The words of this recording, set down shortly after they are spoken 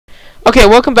Okay,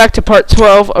 welcome back to part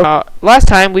 12. Last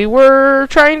time we were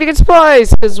trying to get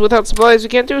supplies, because without supplies we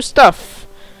can't do stuff.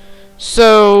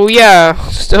 So, yeah,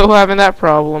 still having that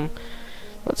problem.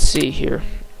 Let's see here.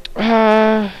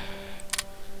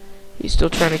 He's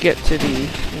still trying to get to the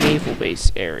naval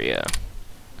base area.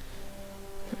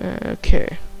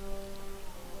 Okay.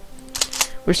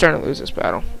 We're starting to lose this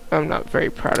battle. I'm not very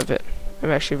proud of it.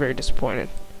 I'm actually very disappointed.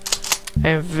 I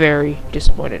am very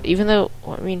disappointed. Even though,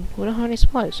 well, I mean, we don't have any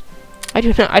supplies. I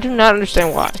do not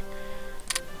understand why.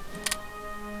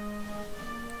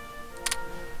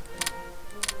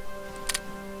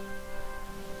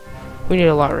 We need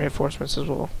a lot of reinforcements as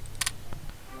well.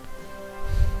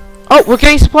 Oh, we're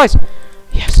getting supplies.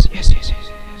 Yes. We're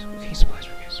getting supplies.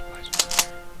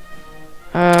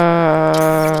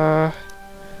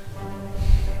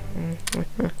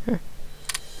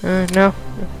 No.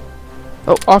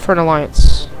 Oh, offer an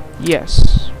alliance.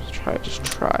 Yes. Just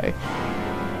try.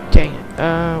 Dang it.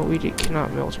 We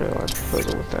cannot military alliance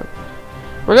proposal with them.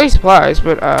 We're getting supplies,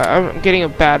 but I'm getting a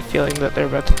bad feeling that they're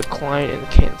about to decline and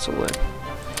cancel it.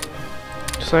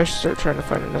 So I should start trying to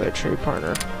find another trade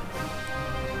partner.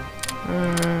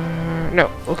 No.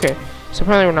 Okay. So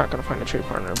apparently we're not going to find a trade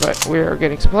partner, but we are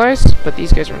getting supplies. But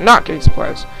these guys are not getting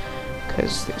supplies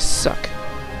because they suck.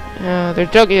 They're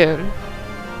dug in.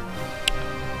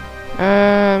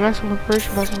 Maximum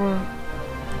preparation, maximum.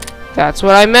 That's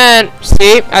what I meant.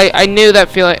 See, I knew that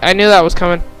feeling. I knew that was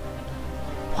coming.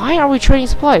 Why are we trading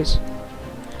supplies?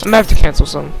 I'm gonna have to cancel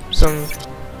some.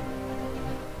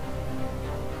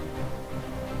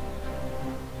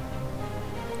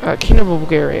 Kingdom of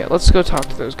Bulgaria. Let's go talk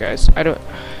to those guys. I'm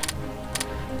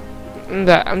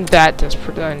that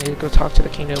desperate that I need to go talk to the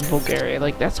Kingdom of Bulgaria.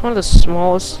 Like, that's one of the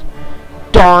smallest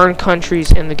darn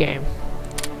countries in the game.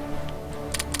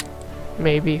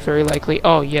 Maybe, very likely.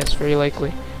 Oh yes, very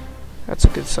likely. That's a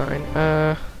good sign.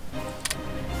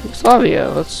 Yugoslavia,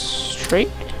 let's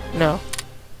trade? No.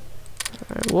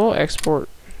 We'll export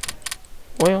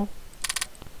oil.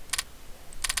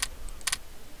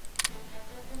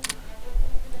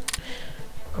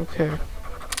 Okay.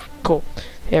 Cool.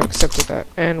 They have accepted that,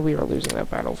 and we are losing that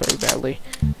battle very badly.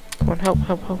 Come on, help.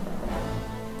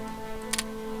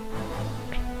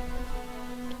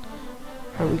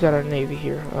 We got our navy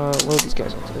here. Load these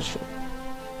guys onto the ship.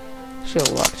 She has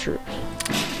a lot of troops.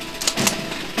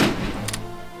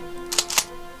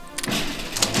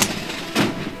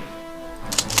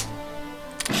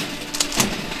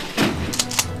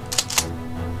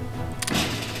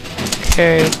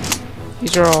 Okay,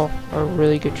 these are all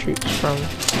really good troops from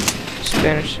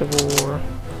Spanish Civil War.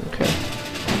 Okay,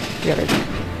 we got a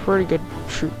pretty good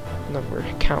troop number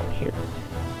count here.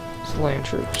 It's land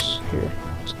troops here.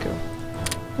 Let's go.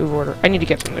 Move order. I need to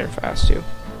get them there fast too.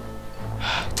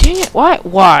 Dang it!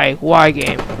 Why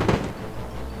game?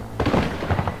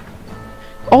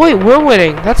 Oh wait, we're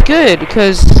winning. That's good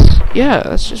because yeah,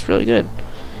 that's just really good.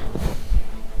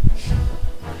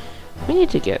 We need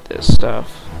to get this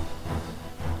stuff.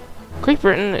 Great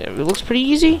Britain, it looks pretty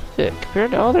easy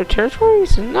compared to all their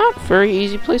territories. Not a very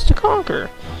easy place to conquer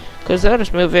because they'll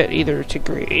just move it either to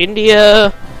Great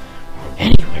India,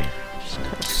 anywhere. It just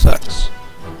kind of sucks.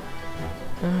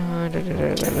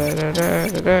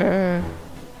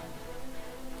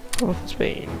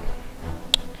 Spain.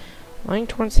 Align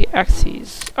towards the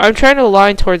axes. I'm trying to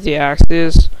align towards the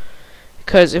axes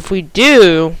because if we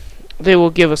do, they will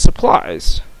give us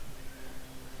supplies.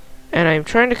 And I'm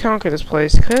trying to conquer this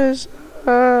place because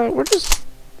I'm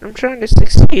trying to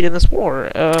succeed in this war.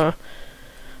 I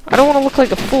don't want to look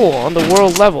like a fool on the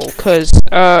world level because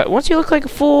once you look like a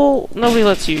fool, nobody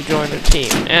lets you join their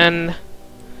team. And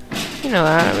you know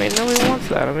that. I mean, nobody wants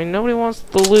that. I mean, nobody wants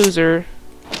the loser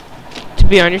to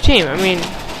be on your team. I mean,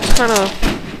 it's kind of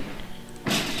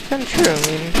true. I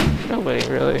mean, nobody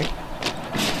really.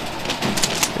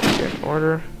 Let's get an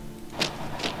order.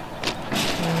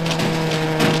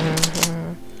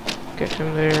 Get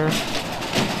him there.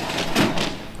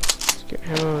 Let's get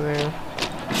him over there.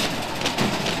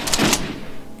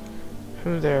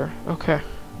 Him there. Okay.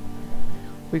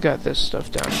 We got this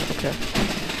stuff down. Okay.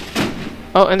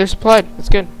 Oh, and they're supplied. That's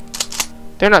good.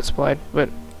 They're not supplied, but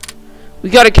we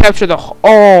gotta capture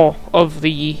all of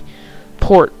the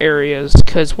port areas,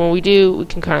 because when we do, we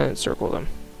can kind of encircle them.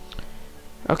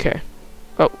 Okay.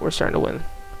 Oh, we're starting to win.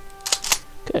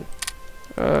 Good.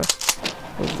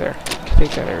 Move there.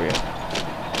 Take that area.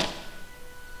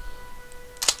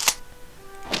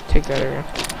 Take that area.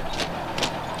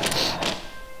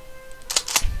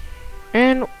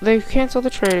 And they've canceled the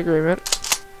trade agreement.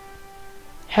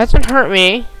 Hasn't hurt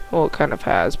me. Well, it kind of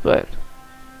has, but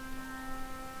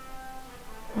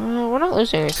we're not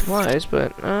losing any supplies,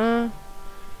 but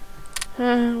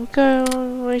Okay,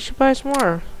 we should buy some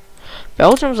more.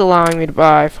 Belgium's allowing me to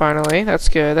buy, finally. That's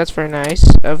good. That's very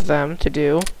nice of them to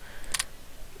do.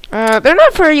 They're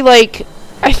not very, like...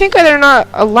 I think that they're not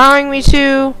allowing me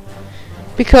to,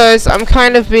 because I'm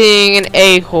kind of being an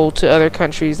a-hole to other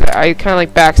countries. That I kind of,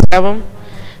 like, backstab them.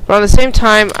 But at the same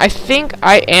time, I think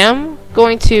I am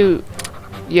going to...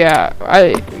 Yeah,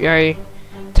 I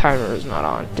timer is not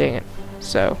on. Dang it.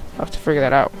 So, I'll have to figure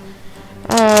that out.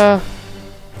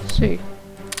 Let's see.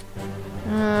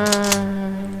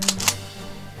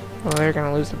 Well, they're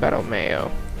gonna lose the Battle of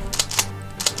Mayo.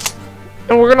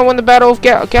 And we're gonna win the Battle of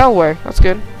Galway. That's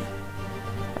good.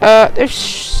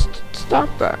 Stop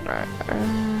that.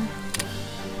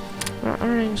 Not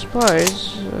earning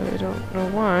supplies. I don't know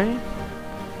why.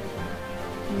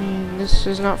 I mean, this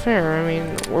is not fair. I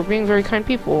mean, we're being very kind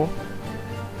people.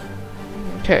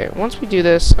 Okay, once we do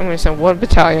this, I'm gonna send one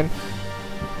battalion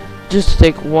just to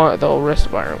take the rest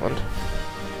of Ireland.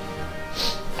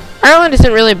 Ireland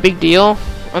isn't really a big deal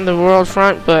on the world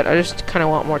front, but I just kind of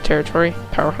want more territory,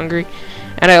 power hungry,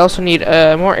 and I also need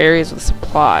more areas with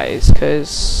supplies,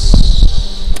 because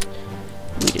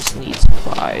we just need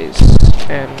supplies,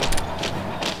 and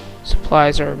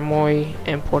supplies are muy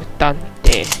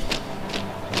importante.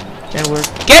 And we're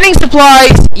getting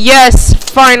supplies! Yes,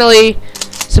 finally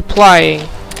supplying.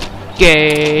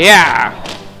 Yeah.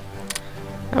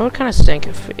 That would kind of stink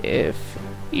if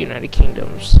United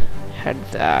Kingdoms had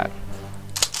that.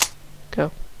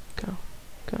 Go.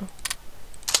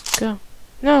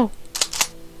 No.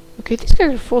 Okay, these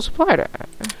guys are full supply.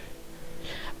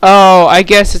 Oh, I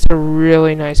guess it's a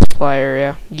really nice supply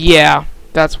area. Yeah,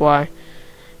 that's why.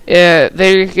 They're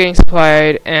getting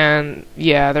supplied, and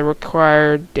yeah, the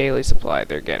required daily supply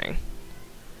they're getting.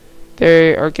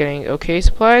 They are getting okay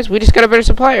supplies. We just got a better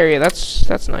supply area. That's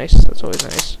nice. That's always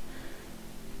nice.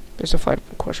 There's a flight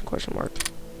question mark.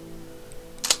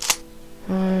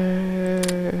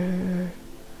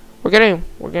 We're getting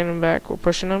them back. We're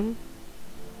pushing them.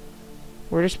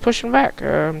 We're just pushing back.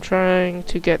 I'm trying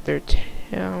to get their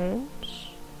towns.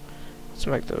 Let's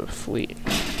make the fleet.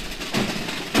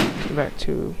 Come back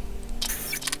to.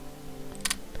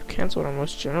 They've canceled our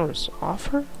most generous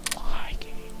offer.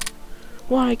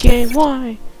 Why game?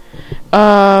 Why?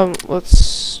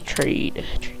 Let's trade.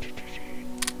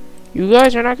 You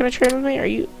guys are not gonna trade with me, are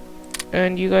you?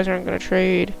 And you guys aren't gonna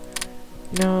trade.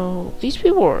 No, these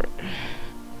people are.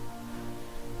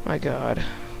 My God.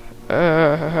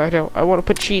 I want to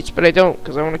put cheats, but I don't,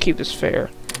 because I want to keep this fair.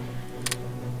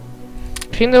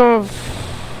 Kingdom of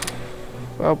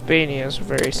Albania is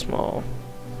very small.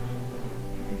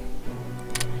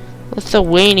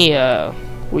 Lithuania.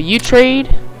 Will you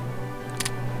trade?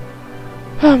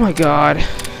 Oh my God.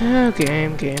 Oh,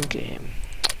 game.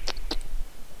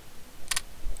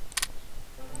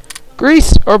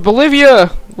 Greece or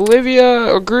Bolivia.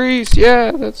 Bolivia or Greece.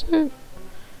 Yeah, that's it.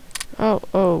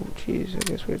 Oh, jeez. I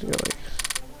guess we have to go like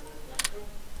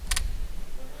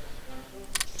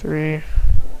 3.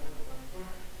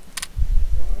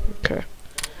 Okay.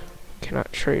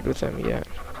 Cannot trade with them yet.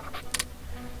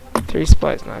 3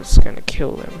 supplies not just gonna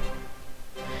kill them.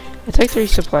 I think 3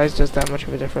 supplies does that much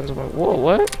of a difference. I'm like, whoa,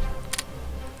 what?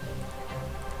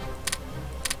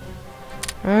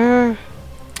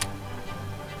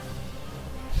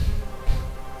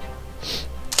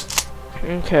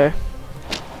 Okay.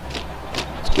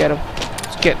 Let's get them.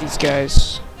 Let's get these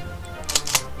guys.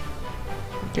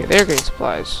 Okay, they're getting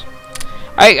supplies.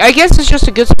 I guess it's just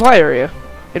a good supply area.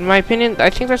 In my opinion, I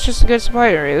think that's just a good supply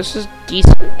area. This is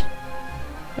decent.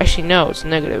 Actually, no, it's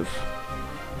negative.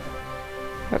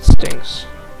 That stinks.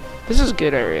 This is a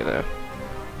good area,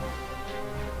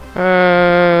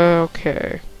 though.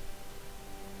 Okay.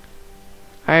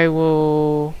 I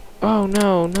will... Oh,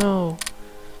 no.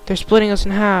 They're splitting us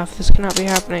in half. This cannot be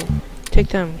happening. Take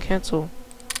them. Cancel.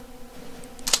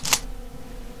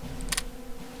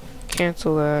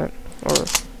 Cancel that. Or...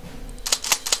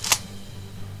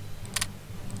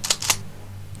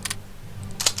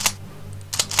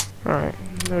 Alright.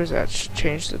 There's that.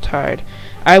 Change the tide.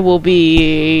 I will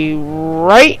be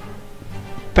right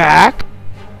back.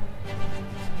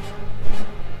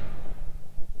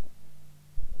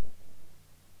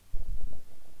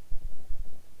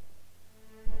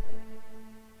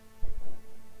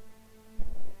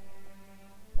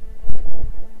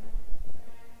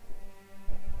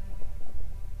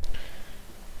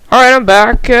 Alright, I'm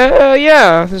back.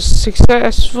 Yeah, the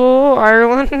successful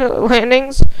Ireland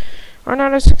landings are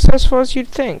not as successful as you'd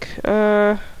think.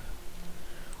 We're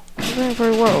doing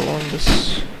very well on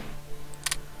this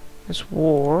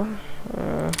war.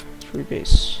 Let's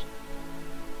rebase.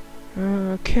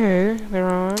 Okay, they're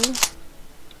on.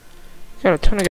 Got a ton of